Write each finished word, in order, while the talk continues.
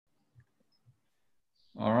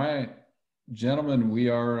All right, gentlemen, we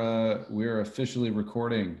are officially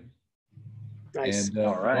recording, Nice. and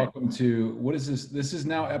All right. welcome to what is this? This is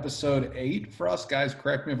now episode 8 for us, guys.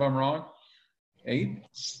 Correct me if I'm wrong. 8?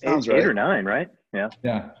 Sounds right. 8 or 9, right? Yeah.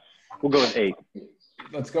 Yeah. We'll go with 8.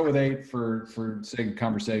 Let's go with 8 for sake of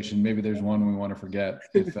conversation. Maybe there's one we want to forget.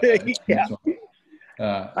 If, Yeah.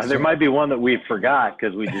 There might be one that we forgot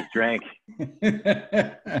because we just drank.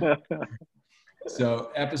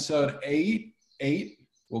 So episode 8,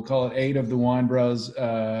 we'll call it 8 of the Wine Bros.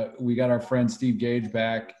 We got our friend Steve Gage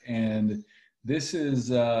back, and this is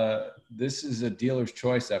a dealer's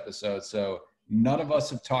choice episode. So none of us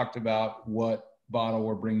have talked about what bottle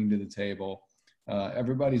we're bringing to the table.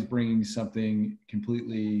 Everybody's bringing something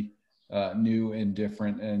completely new and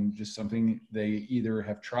different, and just something they either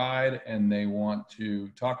have tried and they want to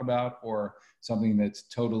talk about, or something that's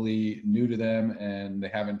totally new to them and they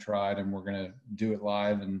haven't tried, and we're going to do it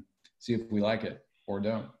live and see if we like it or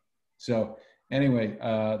don't. So anyway,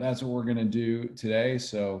 that's what we're going to do today.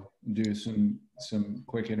 So do some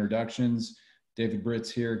quick introductions. David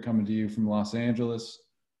Britt's here, coming to you from Los Angeles.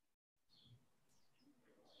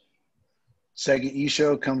 Seggie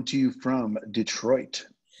Isho, come to you from Detroit.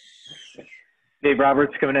 Dave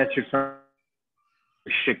Roberts coming at you from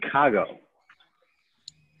Chicago.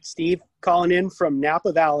 Steve calling in from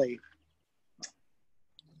Napa Valley.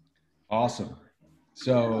 Awesome.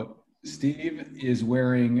 So Steve is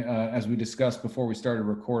wearing, as we discussed before we started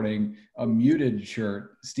recording, a muted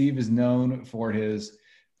shirt. Steve is known for his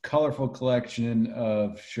colorful collection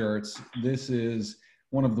of shirts. This is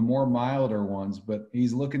one of the more milder ones, but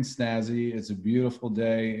he's looking snazzy. It's a beautiful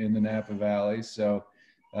day in the Napa Valley. So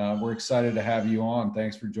we're excited to have you on.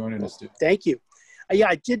 Thanks for joining us, Steve. Thank you. Yeah,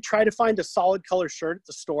 I did try to find a solid color shirt at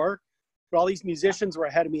the store, but all these musicians were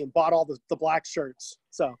ahead of me and bought all the black shirts.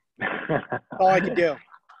 So all I could do.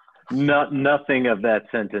 Nothing of that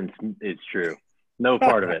sentence is true. No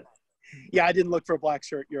part of it. Yeah, I didn't look for a black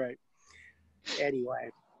shirt. You're right. Anyway.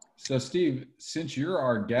 So Steve, since you're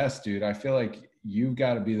our guest, dude, I feel like you've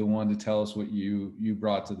got to be the one to tell us what you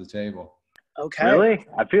brought to the table. Okay. Really?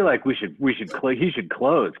 I feel like he should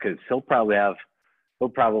close, because he'll probably outkick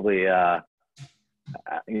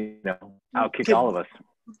all of us.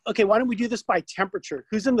 Okay, why don't we do this by temperature?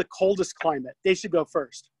 Who's in the coldest climate? They should go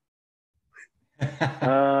first.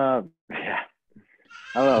 Yeah.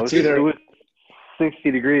 I don't know. It was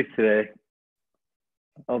 60 degrees today.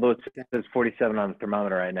 Although it says 47 on the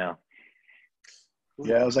thermometer right now.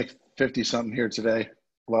 Yeah, it was like 50 something here today.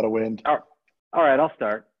 A lot of wind. All right, I'll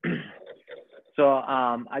start. So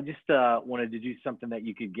I just wanted to do something that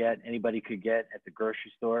anybody could get at the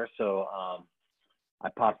grocery store. So I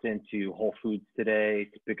popped into Whole Foods today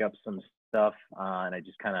to pick up some stuff, and I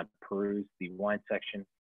just kind of perused the wine section.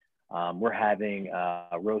 We're having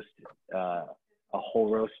a whole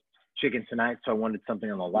roast chicken tonight, so I wanted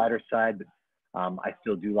something on the lighter side, but I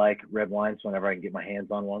still do like red wines whenever I can get my hands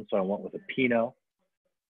on one, so I went with a Pinot.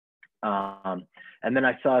 And then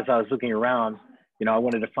I saw, as I was looking around, I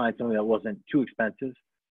wanted to find something that wasn't too expensive.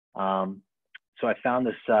 So I found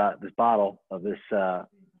this bottle of this La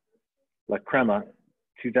Crema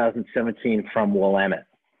 2017 from Willamette.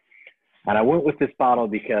 And I went with this bottle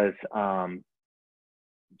because Sarah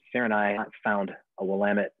and I found a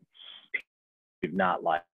Willamette we've not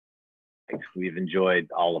liked. We've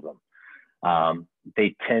enjoyed all of them.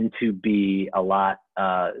 They tend to be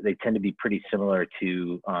they tend to be pretty similar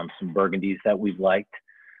to some Burgundies that we've liked.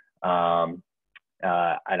 And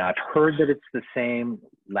I've heard that it's the same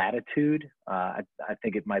latitude. I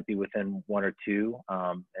think it might be within 1 or 2,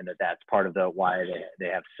 and that's part of why they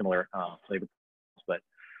have similar flavor. But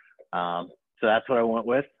so that's what I went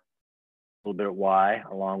with. A little bit of why,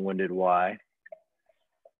 a long-winded why.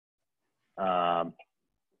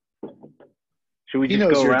 Should we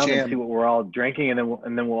just go around and see what we're all drinking, and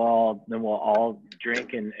then we'll all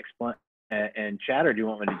drink and explain and chat, or do you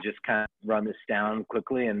want me to just kind of run this down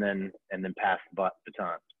quickly and then pass the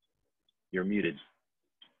baton? You're muted.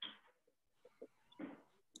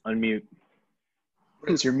 Unmute.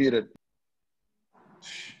 Prince, you're muted.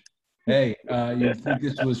 Hey, you'd think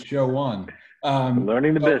this was show 1.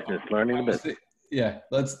 Learning the business. Yeah,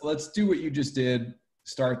 let's do what you just did.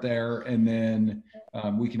 Start there, and then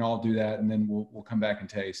we can all do that, and then we'll come back and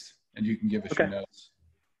taste, and you can give us your notes.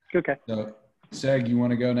 Okay. So, Seg, you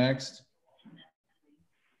want to go next?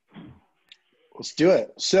 Let's do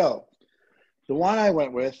it. So the one I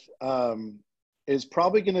went with is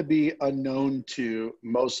probably going to be unknown to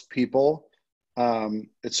most people.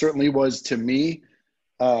 It certainly was to me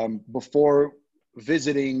before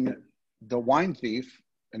visiting the Wine Thief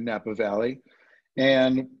in Napa Valley,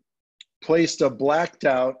 and placed a blacked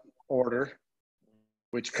out order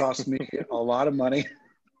which cost me a lot of money.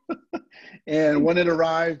 And when it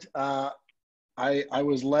arrived, I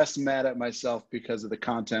was less mad at myself because of the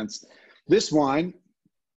contents. This wine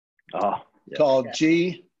called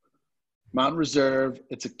G Mountain Reserve.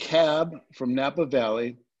 It's a cab from Napa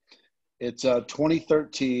Valley. It's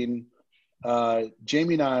 2013.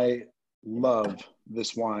 Jamie and I love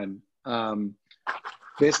this wine.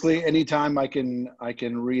 Basically, anytime I can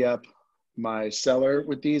re-up my cellar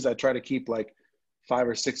with these, I try to keep like 5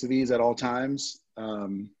 or 6 of these at all times.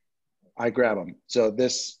 I grab them. So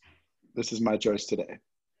this is my choice today.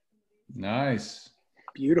 Nice.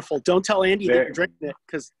 Beautiful. Don't tell Andy that you're drinking it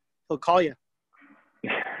because he'll call you.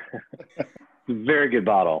 Very good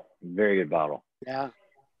bottle. Very good bottle. Yeah.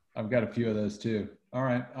 I've got a few of those too. All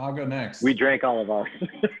right, I'll go next. We drank all of ours.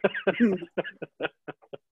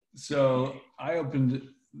 So I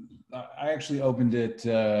actually opened it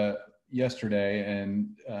yesterday,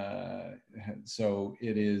 and so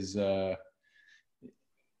it is.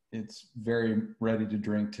 It's very ready to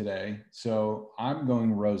drink today. So I'm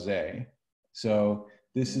going rosé. So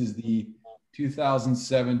this is the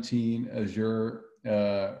 2017 Azur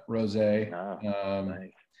Rosé. Oh,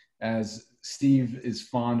 nice. As Steve is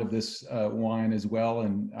fond of this wine as well,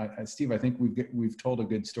 and Steve, I think we've told a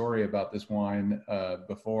good story about this wine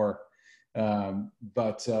before.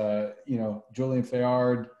 But you know, Julien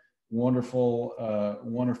Fayard, wonderful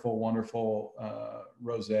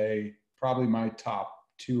rosé. Probably my top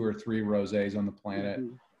 2 or 3 rosés on the planet,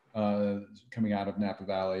 coming out of Napa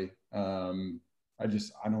Valley.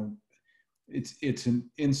 It's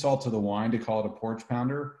an insult to the wine to call it a porch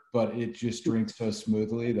pounder, but it just drinks so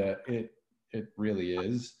smoothly that it really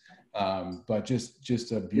is. But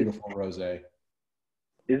just a beautiful rosé.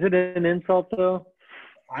 Is it an insult though?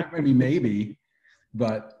 Maybe,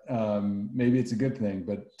 but maybe it's a good thing.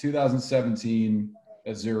 But 2017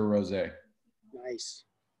 Azur Rosé. Nice.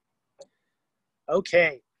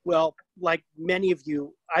 Okay. Well, like many of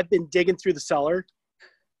you, I've been digging through the cellar,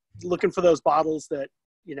 looking for those bottles that,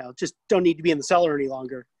 you know, just don't need to be in the cellar any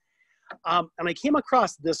longer. And I came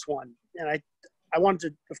across this one, and I wanted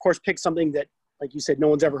to, of course, pick something that, like you said, no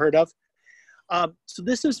one's ever heard of. So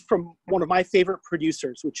this is from one of my favorite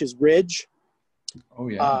producers, which is Ridge. Oh,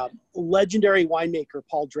 yeah. Legendary winemaker,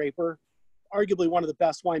 Paul Draper, arguably one of the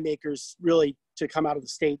best winemakers really to come out of the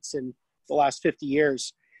States in the last 50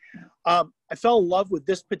 years. I fell in love with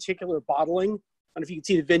this particular bottling. I don't know if you can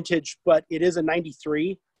see the vintage, but it is a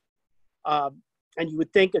 93. And you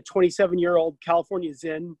would think a 27-year-old California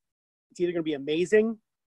Zin, it's either going to be amazing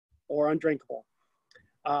or undrinkable.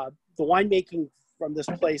 The winemaking from this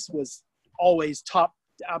place was always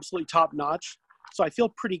absolutely top notch. So I feel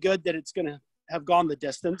pretty good that it's going to have gone the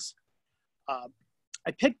distance. I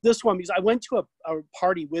picked this one because I went to a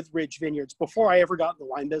party with Ridge Vineyards before I ever got in the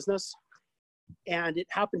wine business. And it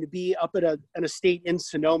happened to be up at an estate in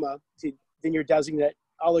Sonoma, the vineyard designate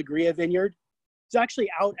Alegria Vineyard. It's actually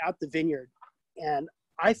out at the vineyard. And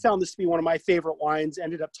I found this to be one of my favorite wines,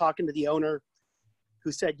 ended up talking to the owner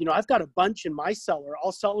who said, you know, I've got a bunch in my cellar.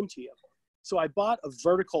 I'll sell them to you. So I bought a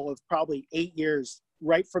vertical of probably 8 years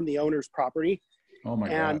right from the owner's property. Oh my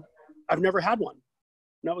and God. I've never had one.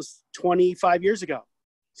 And that was 25 years ago.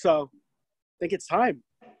 So I think it's time.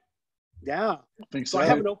 Yeah. I think So I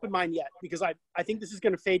haven't opened mine yet because I think this is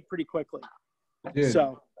going to fade pretty quickly. Dude,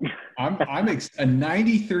 So I'm a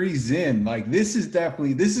 93 Zin. Like this is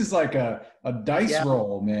like a dice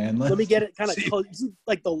roll, man. Let me get it kind of close.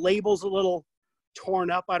 Like the label's a little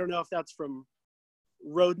torn up. I don't know if that's from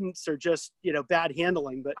rodents or just, you know, bad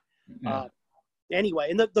handling, but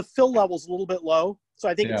anyway, and the fill level's a little bit low. So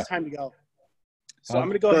I think it's time to go. So I'm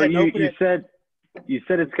going to go ahead and open it. You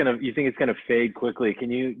said you think it's going to fade quickly.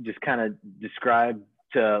 Can you just kind of describe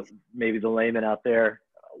to maybe the layman out there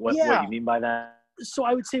what you mean by that? So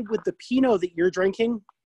I would say with the Pinot that you're drinking,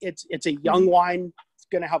 it's a young wine. It's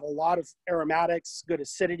going to have a lot of aromatics, good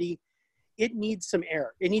acidity. It needs some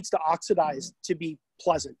air. It needs to oxidize to be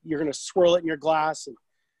pleasant. You're going to swirl it in your glass and,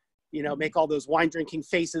 you know, make all those wine drinking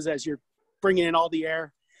faces as you're bringing in all the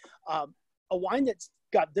air. A wine that's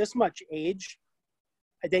got this much age,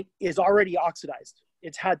 I think, is already oxidized.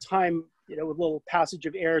 It's had time, you know, with a little passage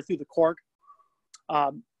of air through the cork.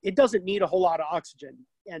 It doesn't need a whole lot of oxygen.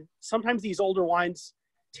 And sometimes these older wines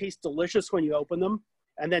taste delicious when you open them,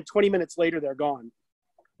 and then 20 minutes later, they're gone.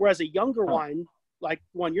 Whereas a younger wine, like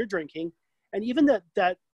one you're drinking, and even the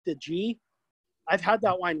G, I've had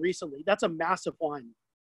that wine recently. That's a massive wine.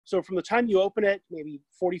 So from the time you open it, maybe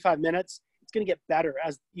 45 minutes, it's going to get better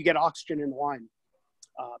as you get oxygen in the wine.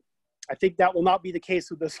 I think that will not be the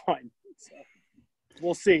case with this wine. So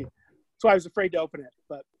we'll see. That's why I was afraid to open it,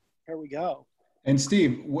 but here we go. And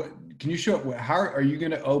Steve, what can you show? How are you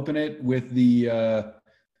going to open it with the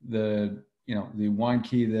wine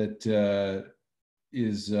key that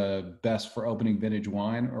is best for opening vintage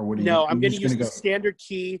wine, or what do you? No, I'm going to just use gonna the standard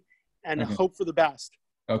key and Okay. hope for the best.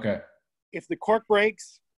 Okay. If the cork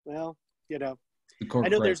breaks, well, The cork I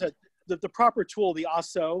know breaks. there's the proper tool, the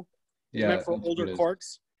Asso, is meant for that's older what it is.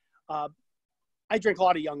 corks. I drink a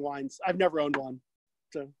lot of young wines. I've never owned one,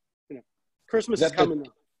 so Christmas is coming.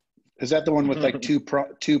 Is that the one with like two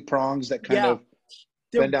prongs that kind of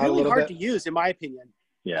They're bend out a really little hard bit? to use, in my opinion.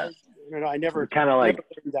 Yeah. I never Kind of like, never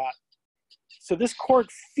learned that. So this cork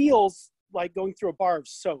feels like going through a bar of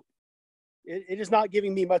soap. It is not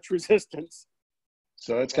giving me much resistance.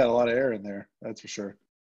 So it's got a lot of air in there, that's for sure.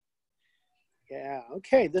 Yeah.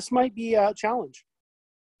 Okay. This might be a challenge.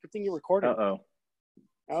 Good thing you're recording. uh-oh.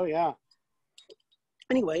 Oh yeah.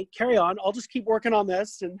 Anyway, carry on. I'll just keep working on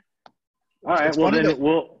this. And All right. It's Well, funny then that-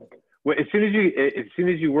 we'll as soon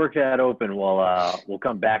as you work that open, we'll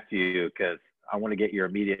come back to you because I want to get your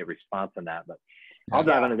immediate response on that. But I'll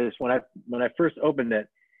dive into this. When I first opened it,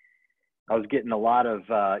 I was getting a lot of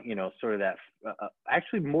sort of that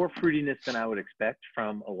actually more fruitiness than I would expect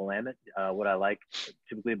from a Willamette. What I like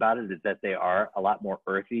typically about it is that they are a lot more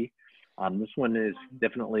earthy. This one is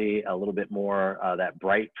definitely a little bit more that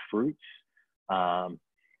bright fruits. And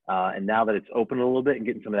now that it's open a little bit and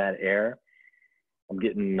getting some of that air, I'm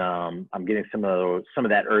getting some of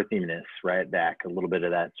that earthiness right back, a little bit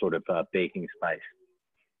of that sort of baking spice.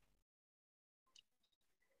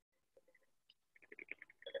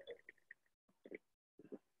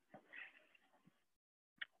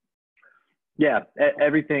 Yeah,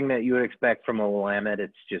 everything that you would expect from a Willamette.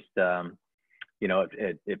 It's just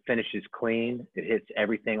it finishes clean. It hits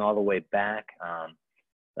everything all the way back.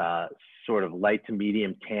 Sort of light to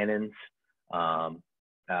medium tannins,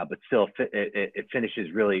 but still it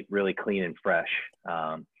finishes really, really clean and fresh,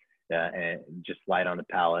 and just light on the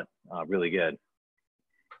palate. Really good.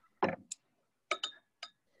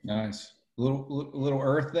 Nice. A little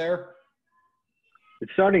earth there.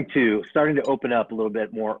 It's starting to open up a little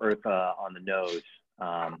bit more earth on the nose.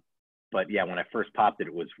 But yeah, when I first popped it,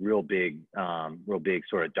 it was real big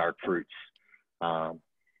sort of dark fruits.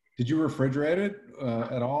 Did you refrigerate it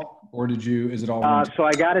at all, or is it all? So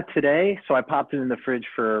I got it today. So I popped it in the fridge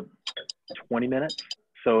for 20 minutes.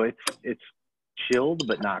 So it's chilled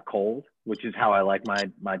but not cold, which is how I like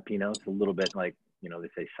my Pinot. It's a little bit like they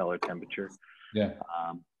say cellar temperature. Yeah.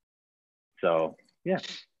 So yeah,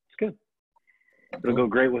 it's good. It'll Cool. go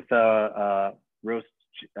great with roast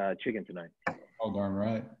chicken tonight. Oh, darn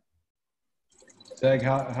right. Seg,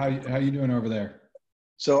 how you doing over there?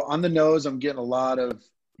 So on the nose, I'm getting a lot of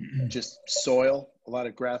just soil, a lot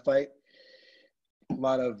of graphite, a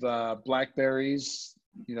lot of blackberries,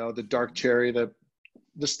 the dark cherry, the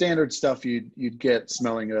standard stuff you'd get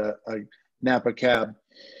smelling a Napa Cab.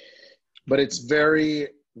 But it's very,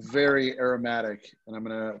 very aromatic. And I'm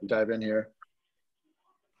going to dive in here.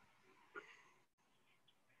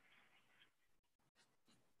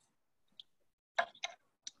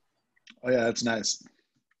 Oh yeah, that's nice.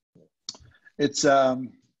 It's not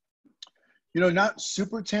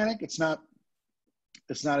super tannic. It's not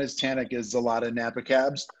as tannic as a lot of Napa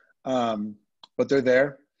Cabs, but they're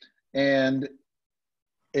there, and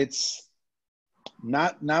it's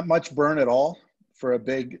not much burn at all for a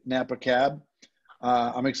big Napa Cab.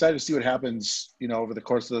 I'm excited to see what happens, over the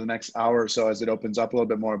course of the next hour or so as it opens up a little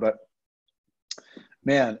bit more. But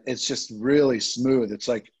man, it's just really smooth. It's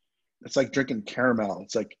like drinking caramel.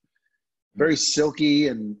 It's like very silky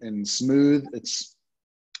and smooth. That's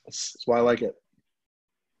why I like it.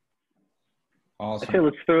 Awesome. I say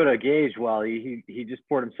let's throw it to Gage while he just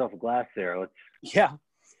poured himself a glass there. Yeah.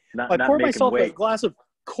 Not I poured make him myself a wait. glass of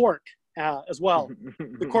cork as well.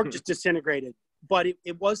 The cork just disintegrated, but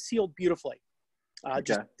it was sealed beautifully.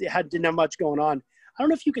 Okay. Didn't have much going on. I don't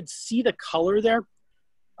know if you could see the color there.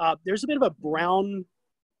 There's a bit of a brown,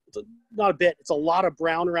 not a bit, it's a lot of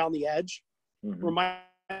brown around the edge. Mhm. Reminds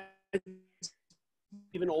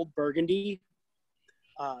even old Burgundy.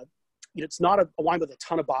 It's not a wine with a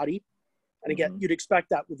ton of body. And again, you'd expect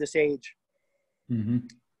that with this age. Mm-hmm.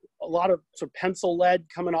 A lot of sort of pencil lead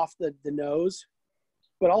coming off the nose,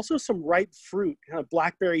 but also some ripe fruit, kind of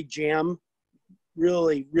blackberry jam,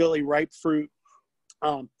 really, really ripe fruit.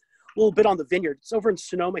 A little bit on the vineyard. It's over in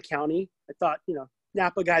Sonoma County. I thought,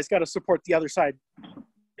 Napa guys got to support the other side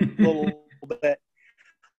a little bit.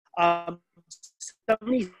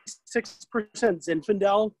 76%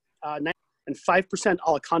 Zinfandel, and 5%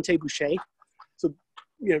 Alicante Boucher. So,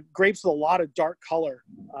 grapes with a lot of dark color.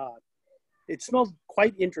 It smells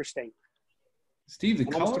quite interesting. Steve, the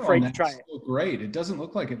I'm almost color afraid on to that's try it. so great. It doesn't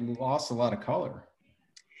look like it lost a lot of color.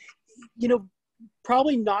 You know,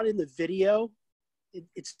 probably not in the video.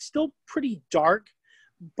 It's still pretty dark,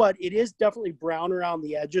 but it is definitely brown around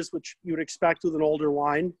the edges, which you would expect with an older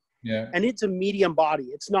wine. Yeah. And it's a medium body.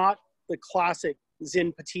 It's not the classic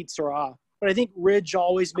Zin Petite Syrah. But I think Ridge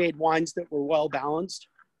always made wines that were well balanced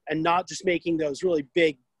and not just making those really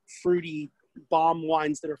big, fruity bomb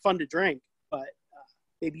wines that are fun to drink, but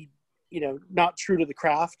maybe, not true to the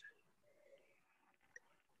craft.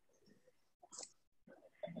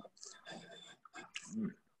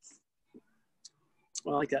 I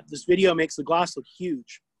like that. This video makes the glass look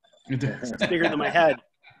huge. It's bigger than my head.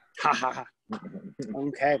 Ha ha ha.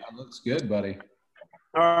 Okay. That looks good, buddy.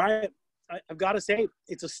 All right. I've got to say,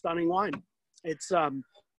 it's a stunning wine. It's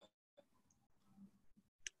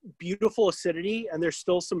beautiful acidity, and there's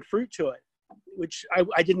still some fruit to it, which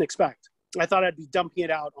I didn't expect. I thought I'd be dumping it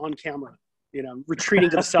out on camera, retreating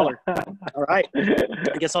to the cellar. All right.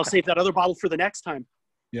 I guess I'll save that other bottle for the next time.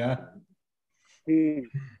 Yeah. Yeah.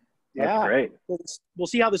 That's great. We'll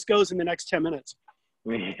see how this goes in the next 10 minutes.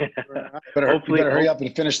 Yeah. You better hurry up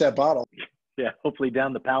and finish that bottle. Yeah, hopefully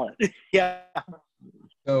down the palate. Yeah.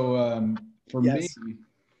 So for Yes. me,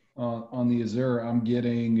 on the Azur, I'm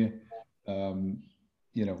getting, a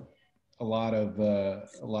lot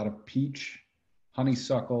of peach,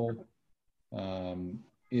 honeysuckle.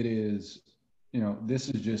 It is, this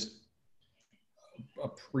is just a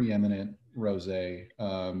preeminent rosé.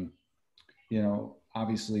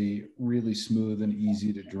 Obviously really smooth and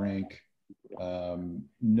easy to drink.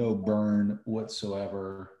 No burn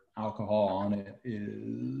whatsoever. Alcohol on it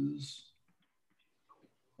is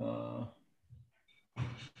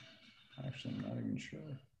actually I'm not even sure.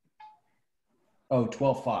 Oh,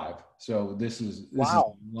 12.5. So this is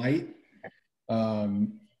Wow. light.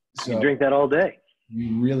 So You drink that all day.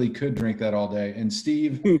 you really could drink that all day. And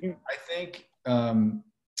Steve, I think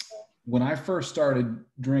when I first started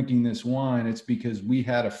drinking this wine, it's because we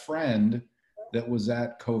had a friend that was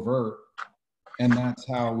at Covert, and that's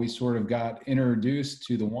how we sort of got introduced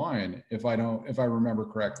to the wine, if I remember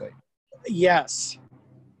correctly. Yes.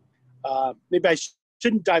 Maybe I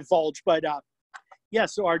shouldn't divulge, but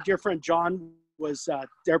so our dear friend John was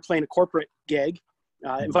there playing a corporate gig,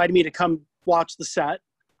 invited me to come watch the set.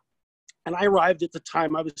 And I arrived at the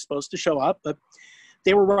time I was supposed to show up, but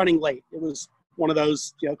they were running late. It was one of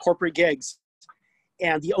those corporate gigs.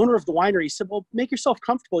 And the owner of the winery said, well, make yourself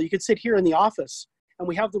comfortable. You could sit here in the office, and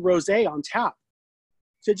we have the rosé on tap.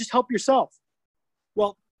 So just help yourself.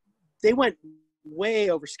 Well, they went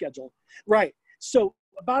way over schedule. Right. So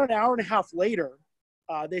about an hour and a half later,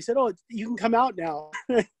 they said, oh, you can come out now.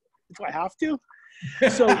 Do I have to?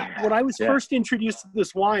 So when I was first introduced to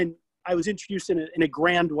this wine, I was introduced in a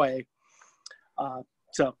grand way. I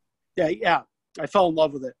fell in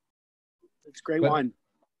love with it. It's great wine.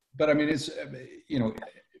 But I mean, it's,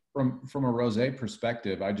 from a rosé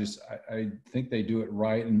perspective, I think they do it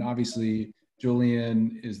right. And obviously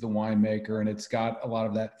Julian is the winemaker, and it's got a lot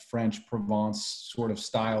of that French Provence sort of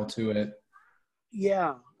style to it.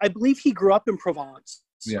 Yeah. I believe he grew up in Provence.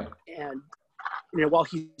 Yeah. And, while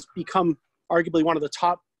he's become arguably one of the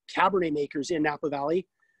top Cabernet makers in Napa Valley,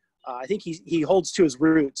 I think he holds to his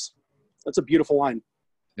roots. That's a beautiful wine.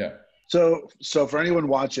 Yeah. So for anyone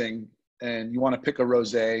watching and you want to pick a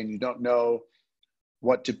rosé and you don't know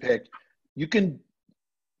what to pick, you can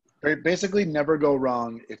basically never go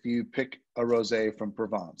wrong if you pick a rosé from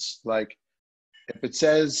Provence. Like, if it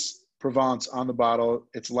says Provence on the bottle,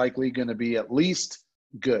 it's likely going to be at least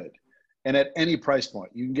good. And at any price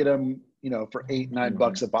point, you can get them, for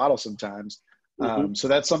 $8-9 a bottle sometimes. So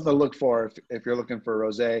that's something to look for if you're looking for a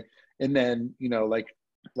rosé. And then, like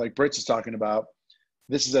Brits is talking about,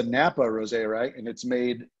 this is a Napa rosé, right? And it's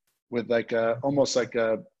made with almost like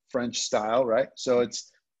a French style, right? So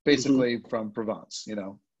it's basically from Provence,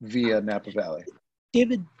 via Napa Valley.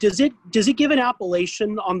 David, does it give an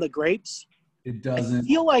appellation on the grapes? It doesn't. I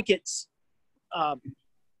feel like it's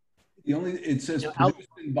it says produced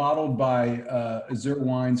and bottled by Azur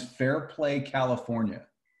Wines, Fair Play, California.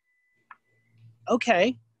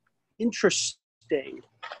 Okay, interesting.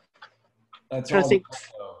 That's I all.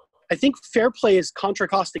 think Fair Play is Contra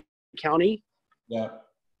Costa County. Yeah.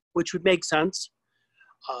 Which would make sense.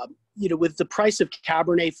 With the price of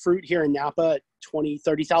Cabernet fruit here in Napa at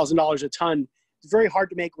 $20,000-$30,000 a ton, it's very hard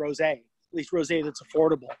to make rosé, at least rosé that's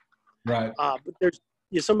affordable. Right. But there's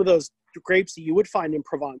some of those grapes that you would find in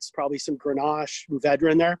Provence, probably some Grenache,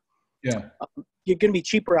 Mourvedre in there. Yeah. You're going to be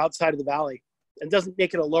cheaper outside of the valley, and doesn't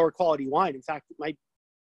make it a lower quality wine. In fact, it might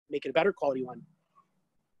make it a better quality wine.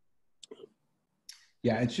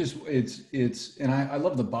 Yeah, it's just, and I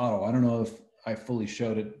love the bottle. I don't know if I fully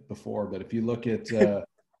showed it before, but if you look at,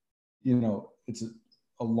 it's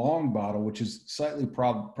a long bottle, which is slightly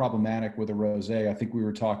problematic with a rosé. I think we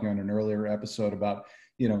were talking on an earlier episode about,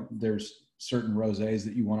 there's certain rosés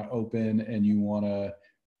that you want to open and you want to,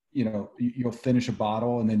 you'll finish a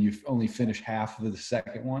bottle and then you only finish half of the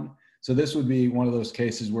second one. So this would be one of those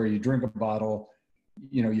cases where you drink a bottle,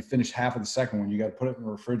 you finish half of the second one, you got to put it in the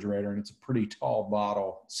refrigerator, and it's a pretty tall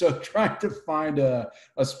bottle. So trying to find a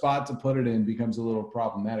spot to put it in becomes a little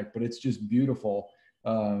problematic, but it's just beautiful.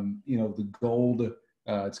 The gold,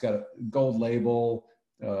 it's got a gold label,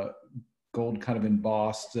 gold kind of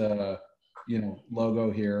embossed,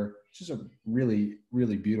 logo here. It's just a really,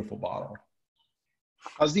 really beautiful bottle.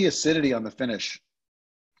 How's the acidity on the finish?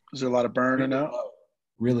 Is there a lot of burn or no?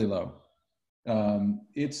 Really low.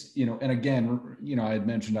 It's, and again, I had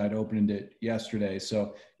mentioned I'd opened it yesterday.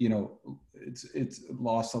 So, it's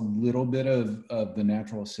lost a little bit of the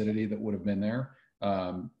natural acidity that would have been there.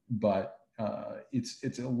 But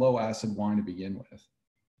it's a low acid wine to begin with.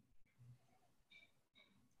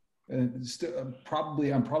 And I'm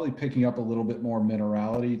probably picking up a little bit more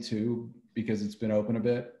minerality too, because it's been open a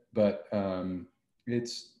bit, but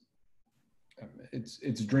it's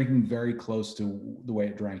drinking very close to the way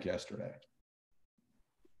it drank yesterday.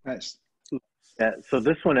 Nice. Yeah, so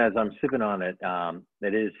this one, as I'm sipping on it,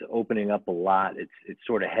 it is opening up a lot. It's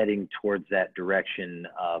sort of heading towards that direction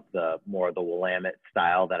of the Willamette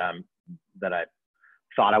style that I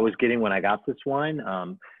thought I was getting when I got this wine.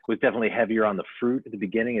 It was definitely heavier on the fruit at the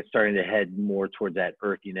beginning. It's starting to head more towards that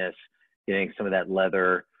earthiness, getting some of that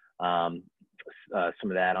leather, some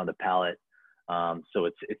of that on the palate. So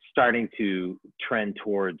it's starting to trend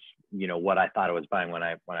towards, what I thought I was buying when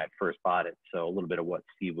I first bought it. So a little bit of what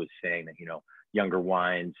Steve was saying, that, younger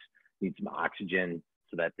wines need some oxygen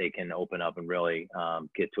so that they can open up and really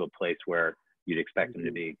get to a place where you'd expect them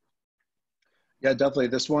to be. Yeah, definitely.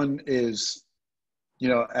 This one is,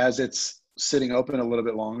 as it's sitting open a little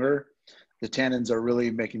bit longer, the tannins are really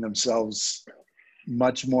making themselves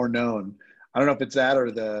much more known. I don't know if it's that or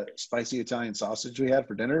the spicy Italian sausage we had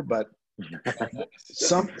for dinner, but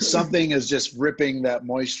something is just ripping that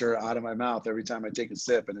moisture out of my mouth every time I take a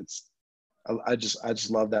sip, and I just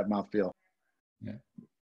love that mouthfeel. Yeah,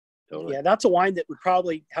 Totally. Yeah, that's a wine that would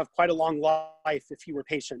probably have quite a long life if you were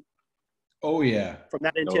patient. Oh yeah. From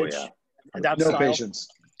that vintage. yeah. And that No style. patience.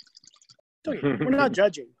 We're not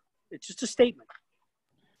judging. It's just a statement.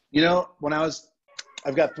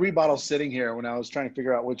 I've got 3 bottles sitting here. When I was trying to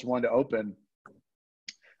figure out which one to open,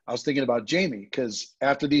 I was thinking about Jamie, because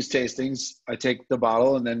after these tastings, I take the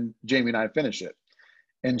bottle and then Jamie and I finish it.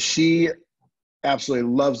 And she absolutely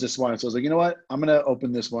loves this wine. So I was like, you know what? I'm going to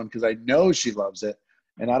open this one because I know she loves it.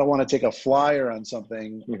 And I don't want to take a flyer on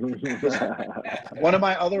something. One of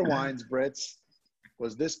my other wines, Brits,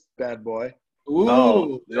 was this bad boy.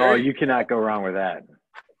 Ooh, you cannot go wrong with that.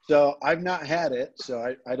 So I've not had it,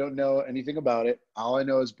 so I don't know anything about it. All I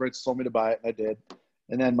know is Brits told me to buy it, and I did.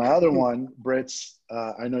 And then my other one, Brits,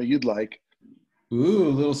 I know you'd like. Ooh, a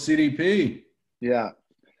little CDP. Yeah.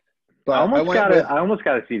 But I almost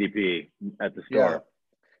got a CDP at the store. Yeah,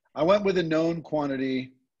 I went with a known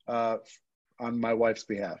quantity on my wife's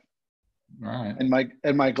behalf. All right.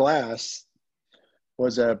 And my glass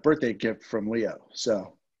was a birthday gift from Leo,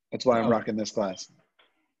 so that's why I'm rocking this glass.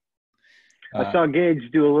 I saw Gage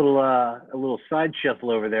do a little side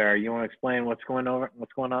shuffle over there. You want to explain what's going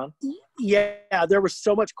on? Yeah, there was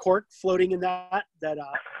so much cork floating in that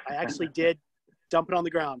I actually did dump it on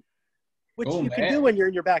the ground, which can do when you're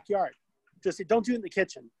in your backyard. Just don't do it in the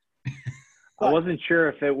kitchen. But I wasn't sure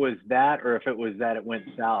if it was that or if it was that it went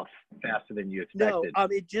south faster than you expected. No,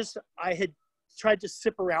 I had tried to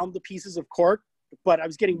sip around the pieces of cork, but I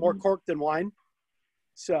was getting more cork than wine.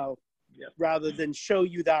 So rather than show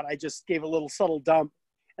you that, I just gave a little subtle dump.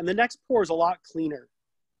 And the next pour is a lot cleaner.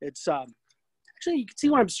 It's actually, you can see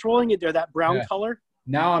when I'm swirling it there, that brown color.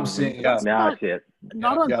 Now I'm seeing it. Now I see it.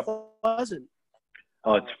 Not unpleasant.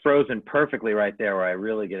 Oh, it's frozen perfectly right there where I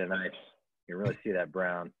really get a nice, you can really see that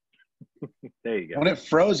brown. There you go. When it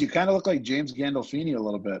froze, you kind of look like James Gandolfini a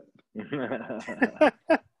little bit.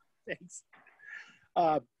 Thanks.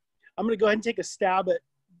 I'm going to go ahead and take a stab at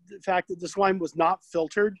the fact that this wine was not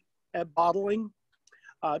filtered at bottling.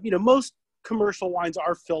 Most commercial wines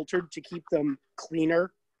are filtered to keep them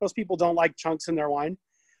cleaner. Most people don't like chunks in their wine.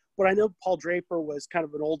 But I know Paul Draper was kind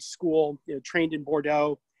of an old school, trained in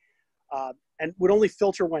Bordeaux, and would only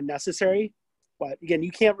filter when necessary. But again, you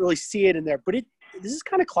can't really see it in there. But this is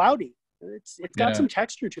kind of cloudy. It's got some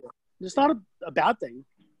texture to it. It's not a bad thing.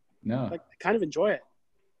 No, I kind of enjoy it.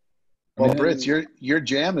 Well, Brits, your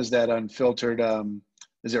jam is that unfiltered.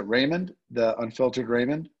 Is it Raymond? The unfiltered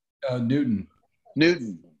Raymond? Newton.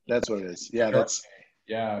 Newton. That's what it is. Yeah, that's.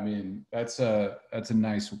 Yeah, I mean that's a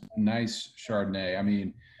nice Chardonnay. I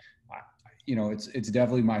mean, it's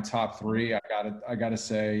definitely my top three. I gotta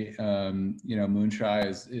say, Moonshine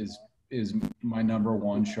is my number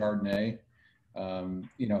one Chardonnay.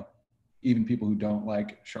 Even people who don't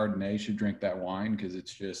like Chardonnay should drink that wine because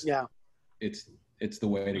it's just it's the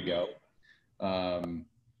way to go. And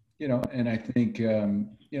I think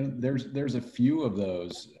there's a few of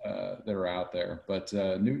those that are out there, but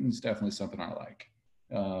Newton's definitely something I like.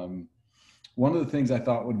 One of the things I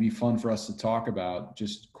thought would be fun for us to talk about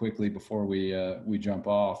just quickly before we jump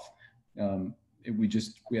off, we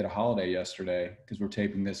had a holiday yesterday because we're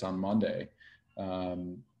taping this on Monday,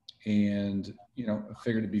 and I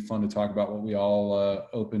figured it'd be fun to talk about what we all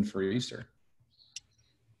opened for Easter.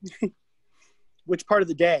 Which part of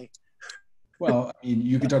the day? Well, I mean,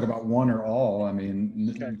 you can talk about one or all. I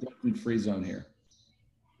mean, okay. Free zone here.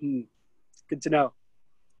 Good to know.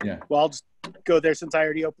 Yeah. Well, I'll just go there since I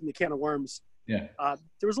already opened the can of worms. Yeah.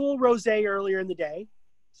 There was a little rosé earlier in the day.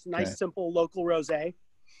 It's a nice, simple local rosé.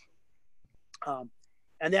 And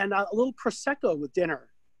then a little prosecco with dinner.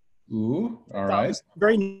 Ooh, all right. It was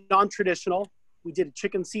very non-traditional. We did a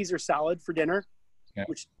chicken Caesar salad for dinner,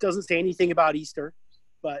 which doesn't say anything about Easter,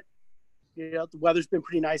 but the weather's been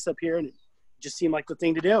pretty nice up here, and it just seemed like the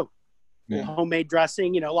thing to do. Yeah. Homemade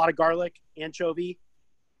dressing, a lot of garlic, anchovy.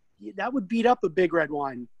 That would beat up a big red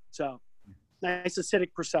wine. So nice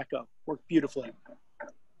acidic prosecco worked beautifully.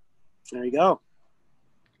 There you go.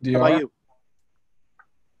 DR? How about you?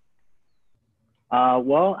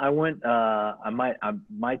 Well, I went. I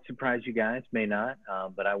might surprise you guys, may not.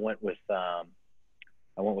 But I went with a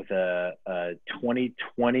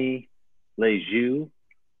 2020 Les Jus,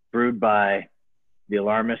 brewed by the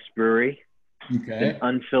Alarmist Brewery. Okay. An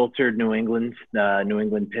unfiltered New England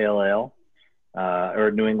Pale Ale,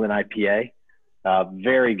 or New England IPA.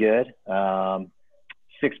 Very good. 6%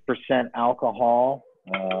 alcohol.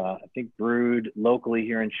 I think brewed locally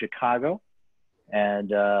here in Chicago.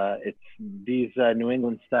 And it's these New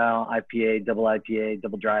England style IPA,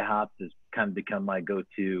 double dry hops has kind of become my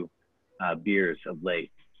go-to beers of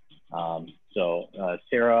late. So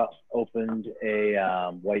Sarah opened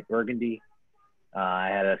a white Burgundy. I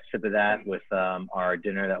had a sip of that with our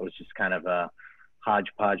dinner. That was just kind of a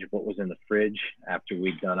hodgepodge of what was in the fridge after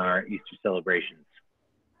we'd done our Easter celebrations.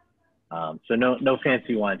 So no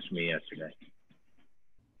fancy wines for me yesterday.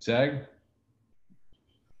 Seg?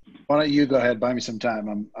 Why don't you go ahead, buy me some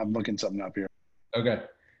time. I'm looking something up here. Okay.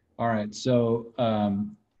 All right. So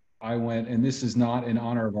I went, and this is not in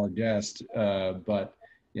honor of our guest, but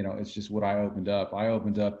it's just what I opened up. I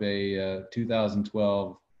opened up a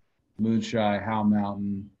 2012 Moonshine How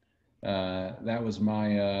Mountain. That was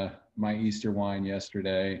my Easter wine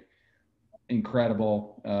yesterday.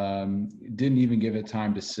 Incredible. Didn't even give it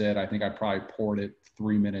time to sit. I think I probably poured it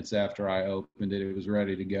 3 minutes after I opened it. It was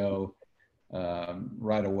ready to go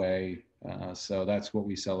right away. So that's what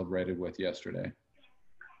we celebrated with yesterday.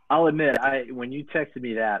 I'll admit, when you texted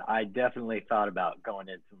me that, I definitely thought about going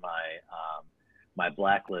into my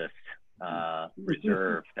blacklist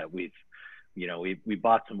reserve that we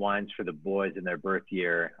bought some wines for the boys in their birth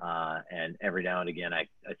year, and every now and again I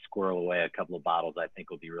squirrel away a couple of bottles I think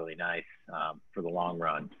will be really nice for the long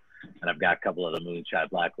run. And I've got a couple of the Moonshine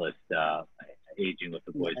Blacklist aging with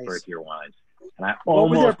the boys' birth year wines. And I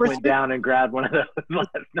almost went down and grabbed one of those last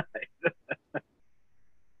night.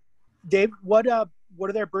 Dave, what are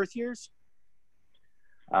their birth years?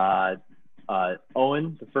 Owen,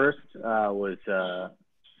 the first, was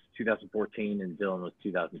 2014, and Dylan was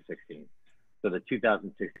 2016. So the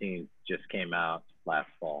 2016 just came out last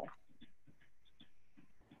fall.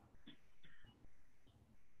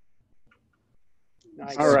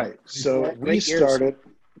 Nice. All right. So we started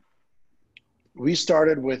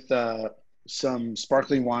with some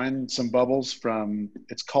sparkling wine, some bubbles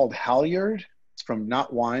it's called Halyard. It's from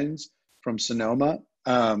Not Wines from Sonoma.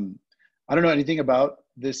 I don't know anything about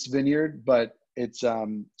this vineyard, but it's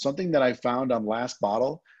something that I found on Last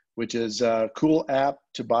Bottle, which is a cool app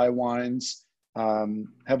to buy wines,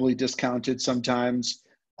 heavily discounted sometimes.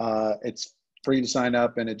 It's free to sign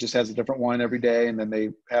up, and it just has a different wine every day, and then they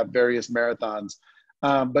have various marathons.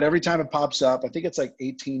 But every time it pops up, I think it's like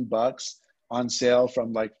 $18 on sale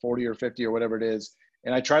from like 40 or 50 or whatever it is.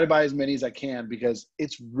 And I try to buy as many as I can because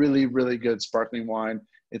it's really, really good sparkling wine.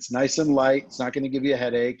 It's nice and light. It's not going to give you a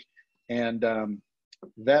headache. And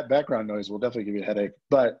that background noise will definitely give you a headache.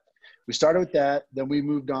 But we started with that. Then we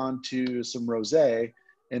moved on to some rosé.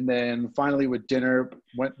 And then finally with dinner,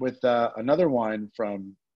 went with another wine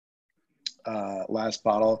from Last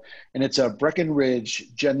Bottle. And it's a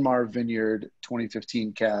Breckenridge Genmar Vineyard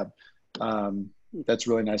 2015 cab. that's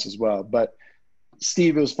really nice as well. But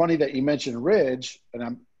Steve, it was funny that you mentioned Ridge,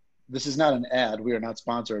 and this is not an ad. We are not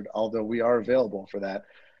sponsored, although we are available for that.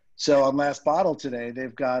 So on Last Bottle today,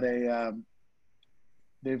 they've got a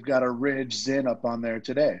Ridge Zin up on there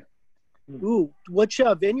today. Ooh, which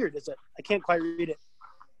vineyard is it? I can't quite read it.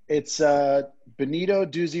 It's Benito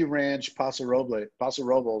Doozy Ranch, Paso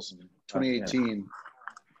Robles, 2018.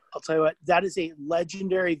 I'll tell you what, that is a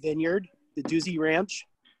legendary vineyard, the Doozy Ranch.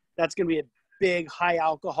 That's going to be a big, high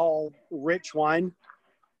alcohol, rich wine.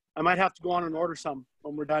 I might have to go on and order some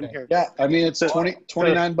when we're done here. Yeah, I mean, it's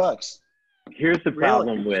 $29. Here's the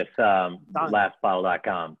problem with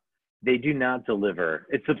lastbottle.com. They do not deliver.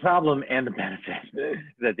 It's the problem and the benefit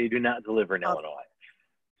that they do not deliver in Illinois.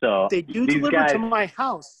 So they do deliver to my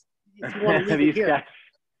house. If you want to leave it here.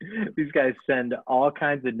 These guys send all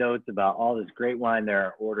kinds of notes about all this great wine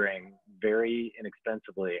they're ordering very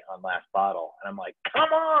inexpensively on Last Bottle. And I'm like, come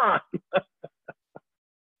on.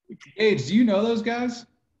 Gage, do you know those guys?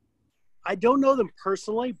 I don't know them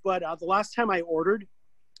personally, but the last time I ordered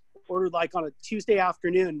like on a Tuesday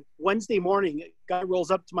afternoon, Wednesday morning, a guy rolls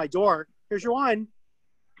up to my door. Here's your wine.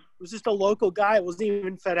 It was just a local guy. It wasn't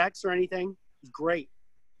even FedEx or anything. It was great.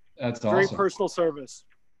 That's Very awesome. personal service.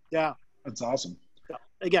 Yeah. That's awesome.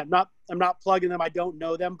 Again, I'm not plugging them. I don't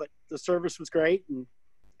know them, but the service was great. And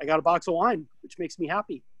I got a box of wine, which makes me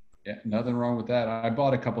happy. Yeah, nothing wrong with that. I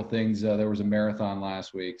bought a couple things. There was a marathon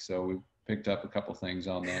last week, so we picked up a couple things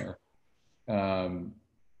on there.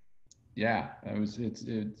 Yeah,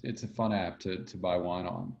 it's a fun app to buy wine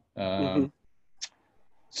on.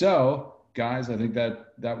 So, guys, I think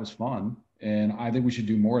that was fun, and I think we should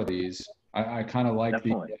do more of these. I kind of like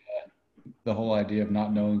the whole idea of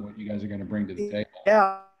not knowing what you guys are going to bring to the table.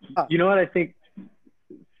 Yeah. You know what I think?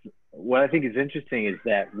 What I think is interesting is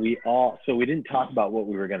that we didn't talk about what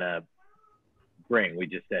we were going to bring. We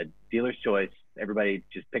just said dealer's choice. Everybody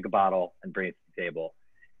just pick a bottle and bring it to the table.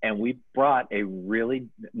 And we brought a really,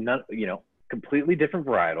 completely different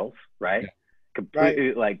varietals, right? Yeah.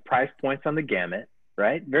 Completely like price points on the gamut,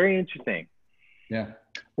 right? Very interesting. Yeah.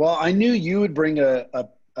 Well, I knew you would bring a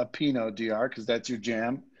Pinot DR because that's your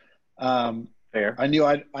jam. Fair. I knew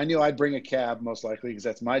I'd bring a Cab most likely because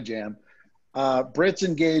that's my jam. Brits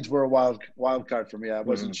and Gage were a wild card for me. I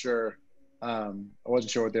wasn't sure. I wasn't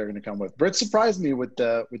sure what they were going to come with. Brit surprised me with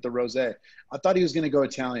the rosé. I thought he was going to go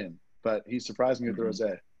Italian, but he surprised me with the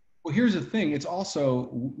rosé. Well, here's the thing. It's also,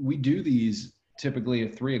 we do these typically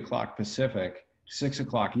at 3 o'clock Pacific, 6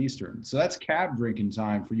 o'clock Eastern. So that's cab drinking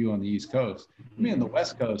time for you on the East Coast. I mean, on the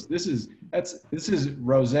West Coast, this is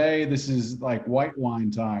rosé. This is like white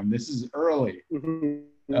wine time. This is early.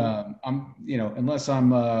 I'm, unless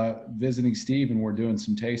I'm visiting Steve and we're doing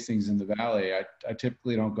some tastings in the Valley, I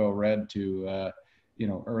typically don't go red to,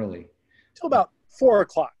 early. Till about 4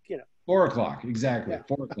 o'clock, 4 o'clock, exactly. Yeah.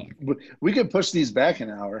 4 o'clock. We could push these back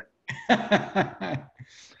an hour. I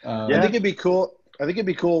think it'd be cool. I think it'd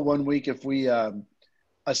be cool one week if we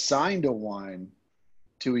assigned a wine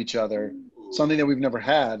to each other, something that we've never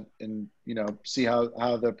had, and see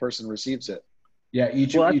how the person receives it. Yeah,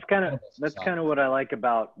 that's kind of what I like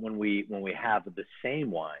about when we have the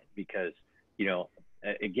same wine, because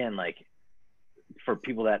again, like for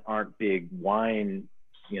people that aren't big wine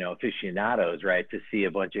aficionados, right, to see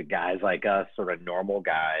a bunch of guys like us, sort of normal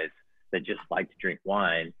guys that just like to drink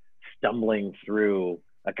wine, stumbling through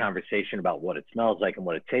a conversation about what it smells like and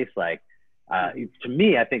what it tastes like. To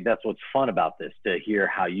me, I think that's what's fun about this, to hear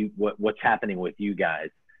how what's happening with you guys,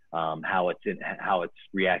 how it's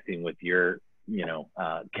reacting with your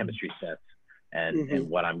chemistry sets and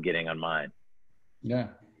what I'm getting on mine. Yeah,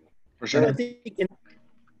 for sure. I think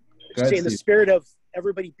in the spirit of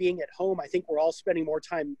everybody being at home, I think we're all spending more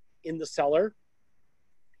time in the cellar,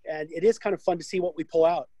 and it is kind of fun to see what we pull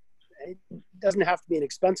out. It doesn't have to be an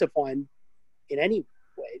expensive wine in any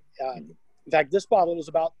way. In fact, this bottle was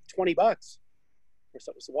about $20 or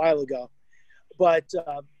so. It was a while ago, but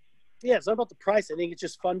it's not about the price. I think it's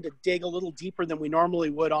just fun to dig a little deeper than we normally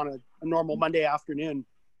would on a normal Monday afternoon.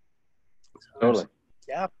 Totally.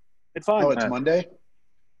 Yeah, it's fun. Oh, it's Monday?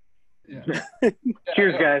 Yeah.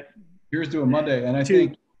 Cheers, guys. Cheers to a Monday. And I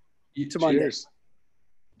think to Monday.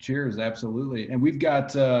 Cheers, absolutely. And we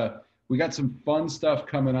got some fun stuff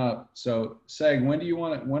coming up. So, Seg, when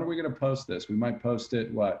are we going to post this? We might post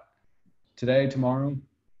it, today, tomorrow?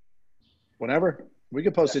 Whenever. We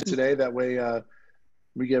could post it today. That way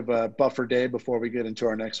we give a buffer day before we get into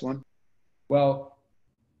our next one. Well,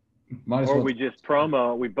 we just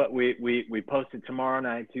promo. We post it tomorrow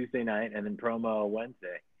night, Tuesday night, and then promo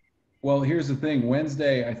Wednesday. Well, here's the thing.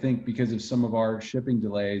 Wednesday, I think, because of some of our shipping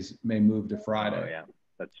delays, may move to Friday. Oh, yeah.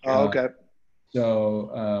 That's true. Oh, okay. So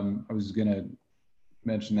I was going to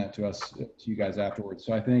mentioned that to you guys afterwards.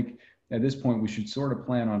 So I think at this point we should sort of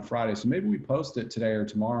plan on Friday. So maybe we post it today or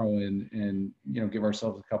tomorrow, and give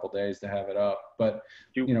ourselves a couple days to have it up. But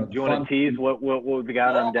do you want to tease what we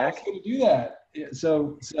got on deck? I was going to do that.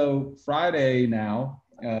 So Friday now,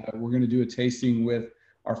 we're going to do a tasting with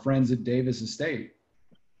our friends at Davis Estate.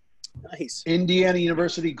 Nice. Indiana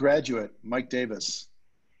University graduate, Mike Davis.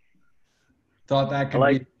 Thought that could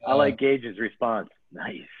be. I like Gage's response.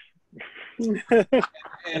 Nice.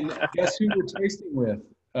 And guess who we're tasting with,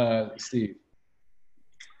 Steve?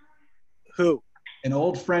 Who? An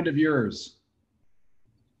old friend of yours.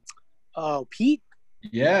 Oh, Pete?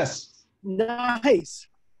 Yes. Nice.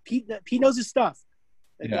 Pete knows his stuff.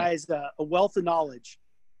 That Yeah. guy's a wealth of knowledge.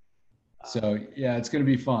 So yeah, it's going to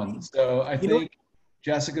be fun. So I think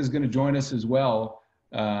Jessica's going to join us as well.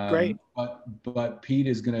 Great. But Pete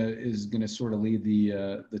is gonna sort of lead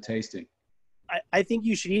the tasting. I think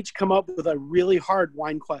you should each come up with a really hard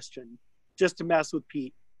wine question just to mess with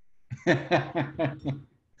Pete.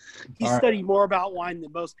 He's studied more about wine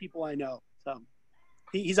than most people I know. So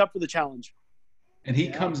he's up for the challenge. And he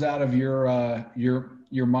comes out of your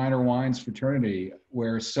minor wines fraternity,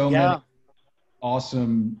 where so many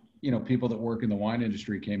awesome people that work in the wine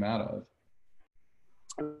industry came out of.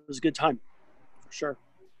 It was a good time, for sure.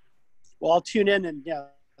 Well, I'll tune in and give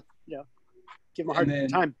him a hard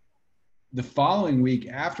time. The following week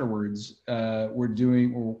afterwards,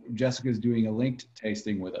 Jessica's doing a linked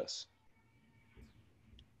tasting with us.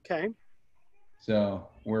 Okay. So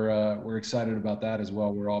we're excited about that as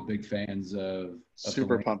well. We're all big fans of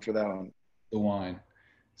super pumped for that one. The wine.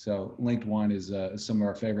 So linked wine is some of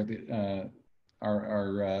our favorite.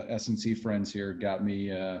 Our S&C friends here got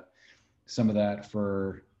me some of that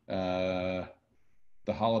for the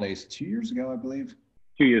holidays 2 years ago, I believe.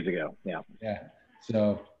 2 years ago, yeah. Yeah.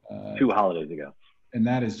 So 2 holidays ago. And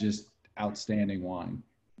that is just outstanding wine.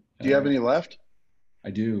 Do you have any left? I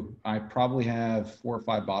do. I probably have 4 or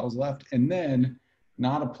 5 bottles left. And then,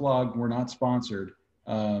 not a plug, we're not sponsored.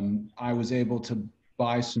 I was able to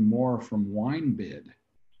buy some more from WineBid.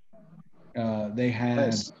 They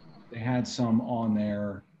had some on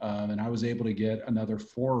there, and I was able to get another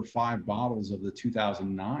 4 or 5 bottles of the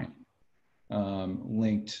 2009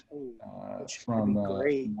 linked from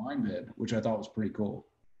WineBid, which I thought was pretty cool.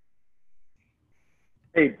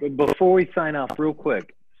 Hey, before we sign off, real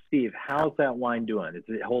quick, Steve, how's that wine doing? Is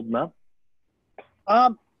it holding up?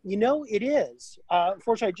 It is.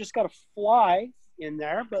 Unfortunately, I just got a fly in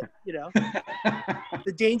there, but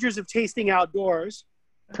the dangers of tasting outdoors.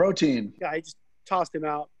 Protein. Yeah, I just tossed him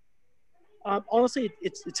out. Honestly,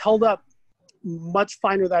 it's held up much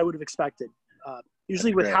finer than I would have expected.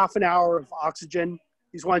 Usually with half an hour of oxygen,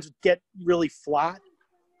 these wines would get really flat.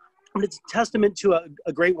 But it's a testament to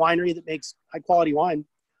a great winery that makes high-quality wine.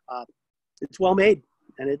 It's well made,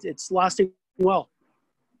 and it's lasting well.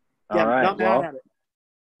 Yeah, all right. Not mad at it.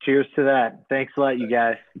 Cheers to that. Thanks a lot, you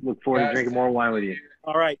guys. Look forward to drinking more wine with you.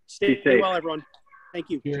 All right. Stay well, everyone. Thank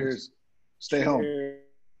you. Cheers. Stay home.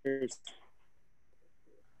 Cheers.